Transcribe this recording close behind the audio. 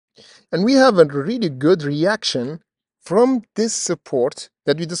And we have a really good reaction from this support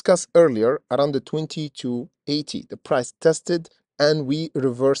that we discussed earlier around the 20 to 80. The price tested and we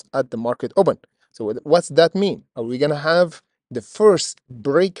reversed at the market open. So what's that mean? Are we going to have the first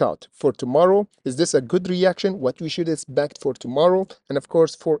breakout for tomorrow? Is this a good reaction? What we should expect for tomorrow? And of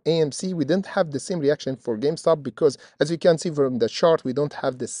course, for AMC, we didn't have the same reaction for GameStop because as you can see from the chart, we don't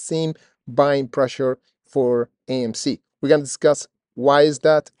have the same buying pressure for AMC. We're going to discuss why is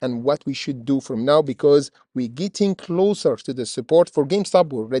that and what we should do from now, because we're getting closer to the support. For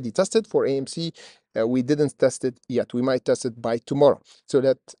GameStop, we already tested. For AMC, we didn't test it yet. We might test it by tomorrow. So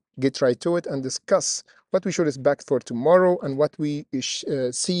let's get right to it and discuss what we should expect for tomorrow and what we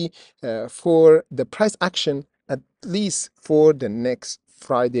see for the price action, at least for the next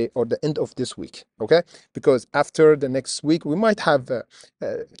Friday or the end of this week. Okay, because after the next week we might have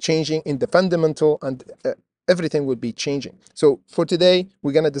changing in the fundamental, and everything will be changing. So for today,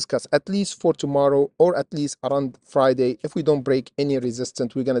 we're going to discuss, at least for tomorrow or at least around Friday, if we don't break any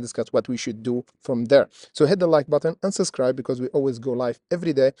resistance, we're going to discuss what we should do from there. So hit the like button and subscribe, because we always go live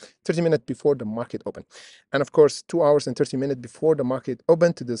every day 30 minutes before the market open, and of course 2 hours and 30 minutes before the market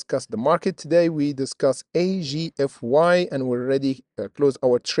open to discuss the market. Today we discuss AGFY, and we already close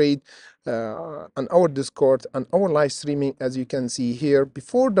our trade on our Discord and our live streaming, as you can see here.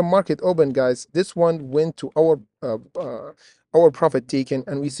 Before the market open, guys, this one went to our profit taken,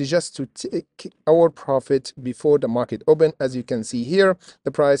 and we suggest to take our profit before the market open. As you can see here,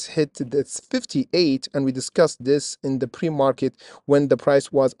 the price hit this 58, and we discussed this in the pre-market when the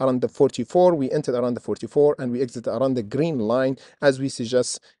price was around the 44. We entered around the 44 and we exited around the green line, as we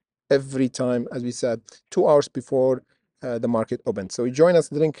suggest every time, as we said, 2 hours before the market opens. So join us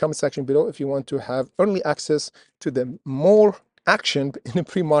in the link comment section below if you want to have early access to the more action in the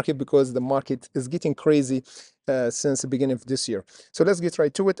pre-market, because the market is getting crazy since the beginning of this year. So let's get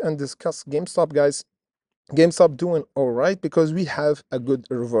right to it and discuss GameStop, guys. GameStop doing all right because we have a good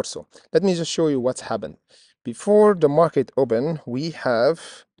reversal. Let me just show you what's happened. Before the market open, we have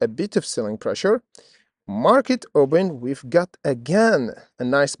a bit of selling pressure. Market open, we've got again a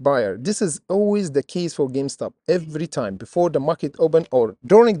nice buyer. This is always the case for GameStop. Every time before the market open or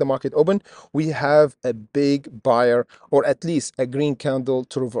during the market open, we have a big buyer, or at least a green candle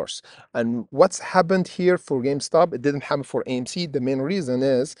to reverse. And what's happened here for GameStop, it didn't happen for AMC. The main reason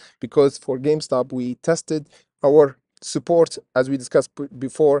is because for GameStop, we tested our support, as we discussed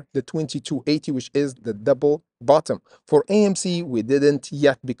before, the 2280, which is the double bottom. For AMC, we didn't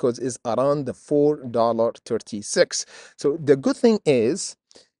yet because it's around the $4.36. So the good thing is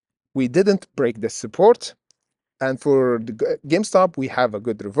we didn't break the support. And for the GameStop, we have a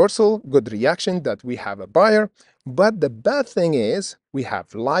good reversal, good reaction that we have a buyer. But the bad thing is we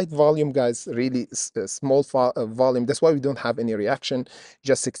have light volume, guys, really small volume. That's why we don't have any reaction,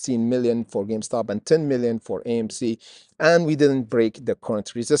 just 16 million for GameStop and 10 million for AMC. And we didn't break the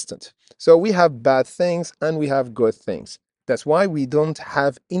current resistance. So we have bad things and we have good things. That's why we don't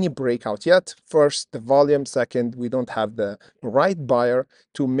have any breakout yet. First, the volume. Second, we don't have the right buyer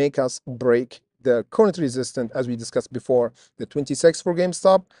to make us break the current resistance, as we discussed before, the 26 for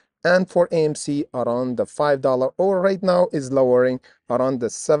GameStop, and for AMC around the $5, or right now is lowering around the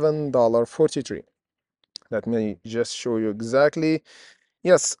 $7.43. Let me just show you exactly.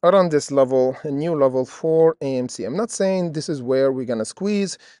 Yes, around this level, a new level for AMC. I'm not saying this is where we're gonna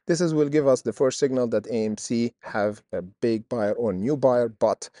squeeze. This will give us the first signal that AMC have a big buyer or new buyer,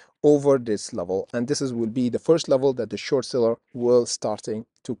 but over this level, and will be the first level that the short seller will starting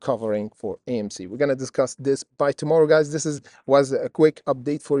to covering for AMC. We're gonna discuss this by tomorrow, guys. This was a quick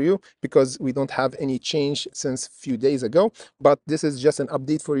update for you because we don't have any change since a few days ago, but this is just an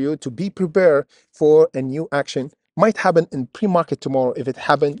update for you to be prepared for a new action. Might happen in pre-market tomorrow. If it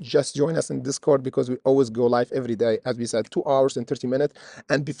happens, just join us in Discord, because we always go live every day, as we said, 2 hours and 30 minutes,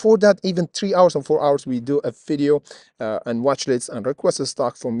 and before that, even 3 hours and 4 hours, we do a video and watch lists and request a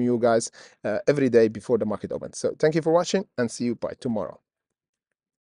stock from you guys every day before the market opens. So thank you for watching, and see you by tomorrow.